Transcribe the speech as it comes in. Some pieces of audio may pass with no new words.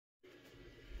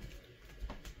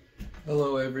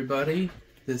Hello everybody,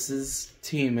 this is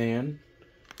Tman.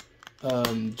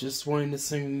 Just wanting to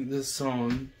sing this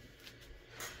song,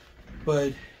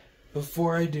 but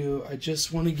before I do, I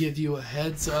just want to give you a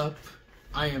heads up.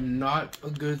 I am not a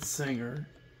good singer.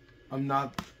 I'm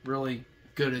not really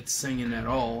good at singing at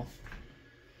all.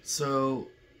 So,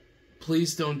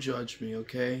 please don't judge me,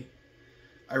 okay?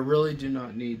 I really do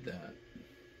not need that.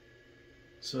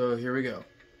 So, here we go.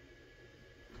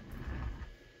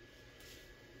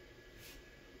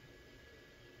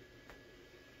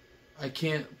 I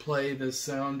can't play the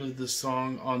sound of the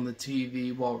song on the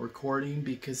TV while recording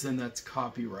because then that's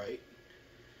copyright.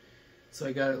 So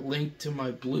I got it linked to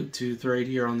my Bluetooth right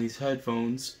here on these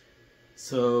headphones.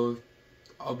 So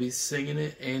I'll be singing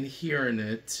it and hearing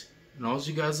it. And all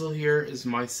you guys will hear is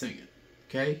my singing.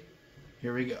 Okay?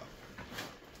 Here we go.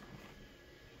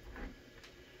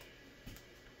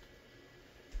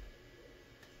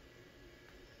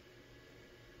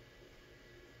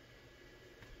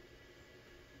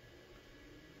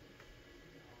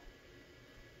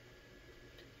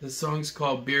 This song's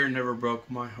called Beer Never Broke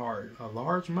My Heart. A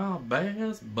largemouth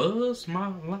bass bust my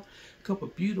life. A couple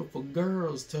beautiful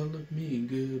girls telling me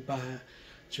goodbye.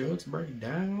 Trucks break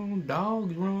down,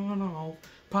 dogs run off.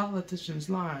 Politicians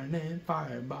lying and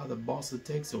fired by the boss that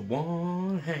takes a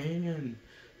one hand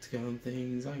to count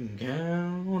things I can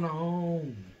count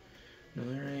on.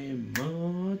 There ain't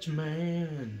much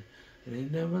man, and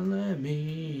it never let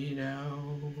me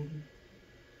down.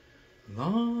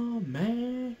 Long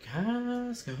Mac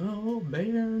high school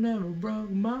bear never broke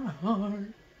my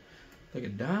heart. Like a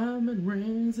diamond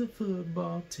rings of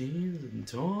football teams and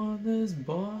torn this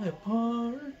boy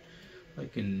apart.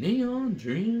 Like a neon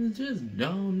dream just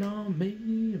dawned on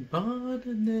me and bought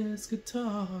in this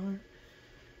guitar.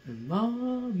 And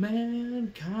Long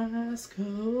Mac high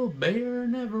school bear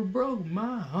never broke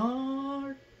my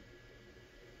heart.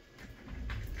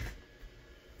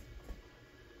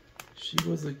 She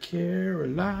was a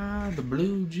Caroline, the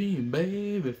blue jean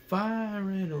baby, fire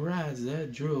in her eyes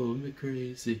that drove me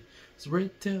crazy. It's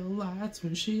red tail lights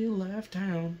when she left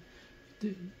town.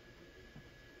 Didn't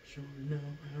sure know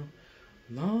how.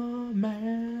 Long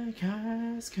Mac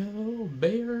high school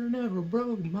bear never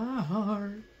broke my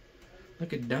heart.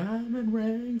 Like a diamond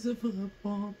rings of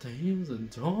football teams and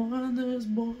torn this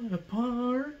boy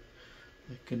apart.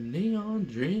 Like a neon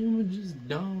dream just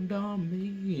dawned on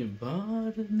me and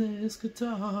bought in this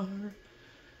guitar.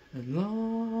 And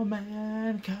Long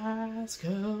Mac high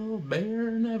school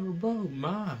bear never broke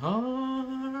my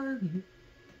heart.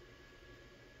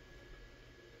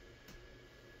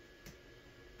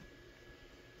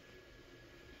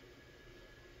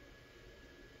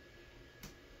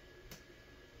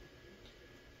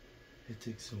 It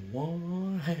takes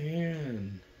one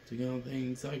hand to count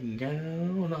things I can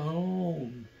count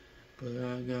on, but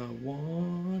I got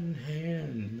one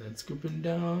hand that's gripping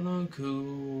down on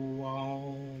cool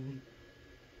on.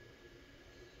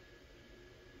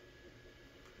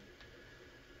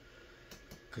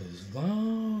 Cause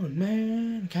Long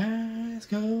Mac high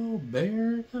school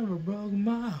bear never broke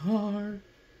my heart.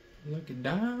 Like a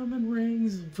diamond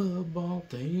rings of football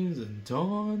teams and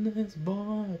torn this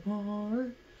boy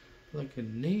apart. Like a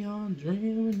neon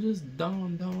dream it just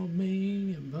dawned on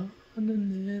me about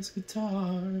this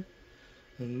guitar.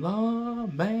 And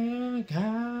Long Mac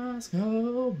high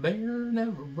school bear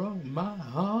never broke my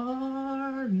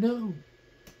heart. No,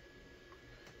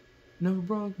 never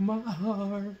broke my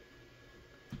heart.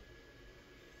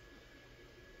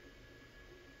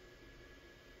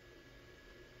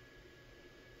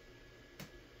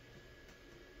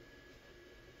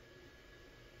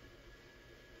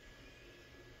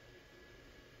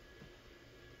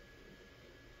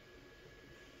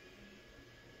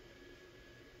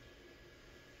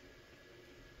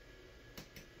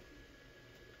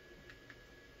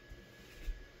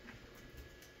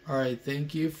 Alright,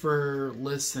 thank you for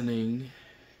listening,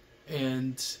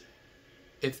 and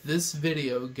if this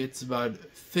video gets about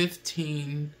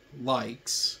 15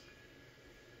 likes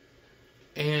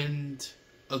and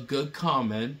a good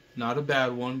comment, not a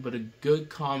bad one, but a good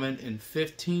comment and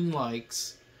 15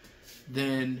 likes,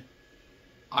 then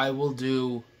I will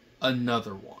do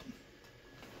another one.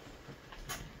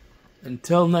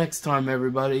 Until next time,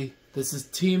 everybody, this is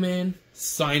Tman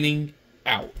signing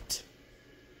out.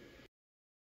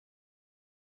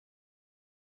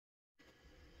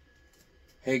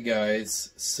 Hey guys,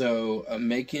 so I'm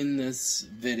making this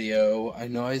video. I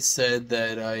know I said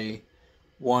that I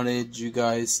wanted you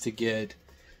guys to get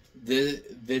the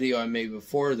video I made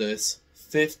before this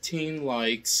 15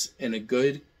 likes and a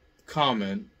good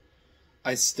comment.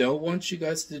 I still want you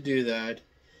guys to do that,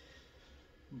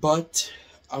 but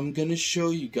I'm gonna show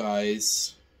you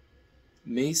guys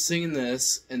me singing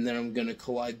this, and then I'm gonna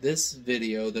collide this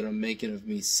video that I'm making of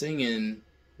me singing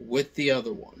with the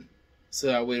other one. So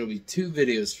that way it'll be 2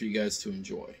 videos for you guys to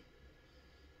enjoy.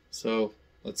 So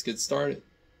let's get started.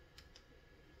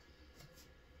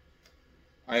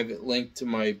 I have it linked to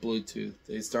my Bluetooth.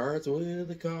 It starts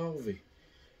with a coffee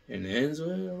and ends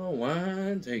with a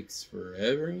wine. Takes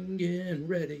forever in getting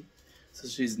ready, so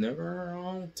she's never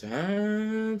on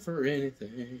time for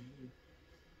anything.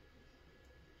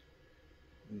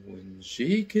 When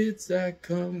she gets that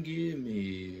come give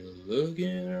me a look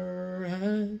in her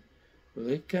eye, well,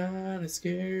 it kinda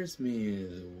scares me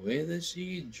the way that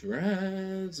she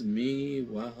drives me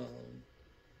wild.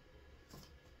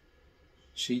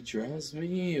 She drives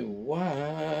me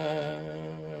wild.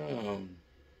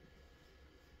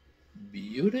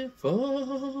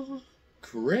 Beautiful,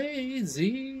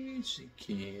 crazy, she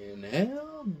can't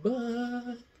help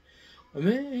but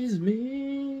amaze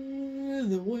me.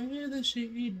 The way that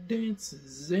she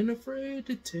dances, ain't afraid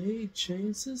to take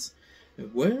chances,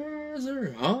 and wears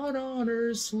her heart on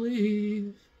her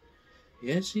sleeve.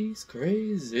 Yeah, she's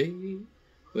crazy,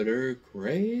 but her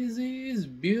crazy's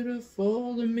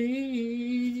beautiful to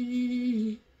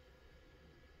me.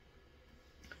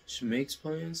 She makes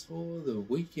plans for the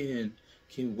weekend,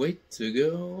 can't wait to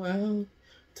go out,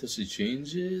 till she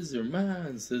changes her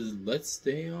mind, says let's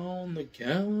stay on the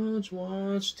couch,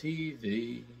 watch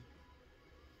TV.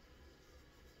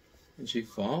 And she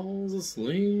falls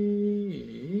asleep.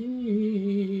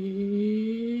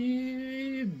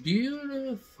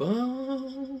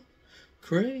 Beautiful,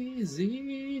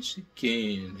 crazy, she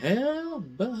can't help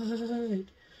but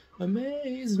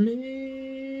amaze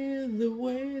me. The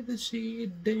way that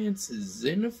she dances,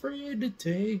 ain't afraid to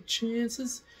take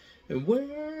chances, and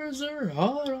wears her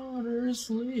heart on her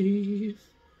sleeve.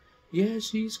 Yeah,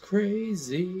 she's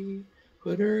crazy,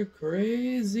 but her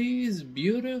crazy's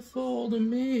beautiful to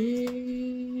me.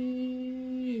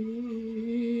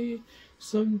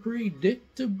 Some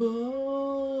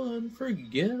predictable,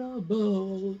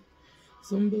 unforgettable,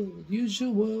 some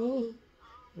unusual,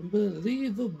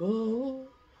 unbelievable.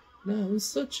 Now I'm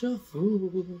such a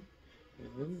fool,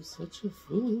 I'm such a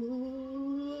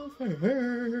fool for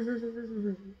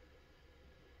her.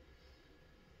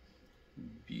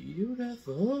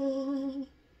 Beautiful,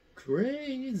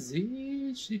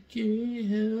 crazy, she can't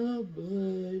help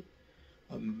but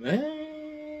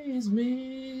amaze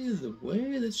me. The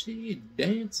way that she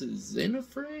dances, ain't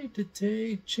afraid to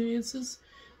take chances,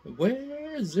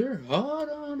 wears her heart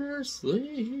on her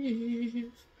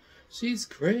sleeve. She's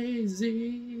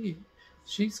crazy,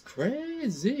 she's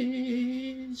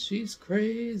crazy, she's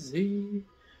crazy,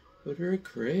 but her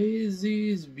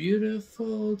crazy's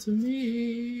beautiful to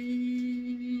me.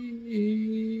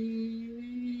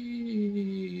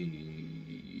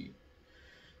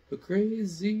 Her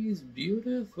crazy's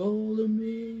beautiful to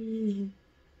me.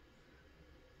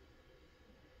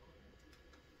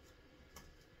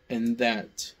 And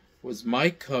that was my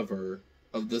cover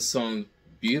of the song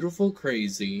Beautiful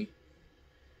Crazy,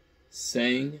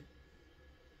 sang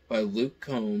by Luke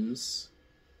Combs,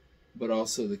 but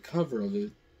also the cover of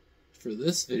it for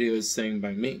this video is sang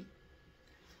by me.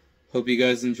 Hope you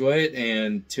guys enjoy it,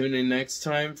 and tune in next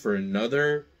time for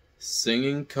another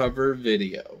singing cover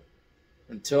video.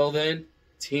 Until then,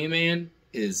 Tman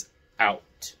is out.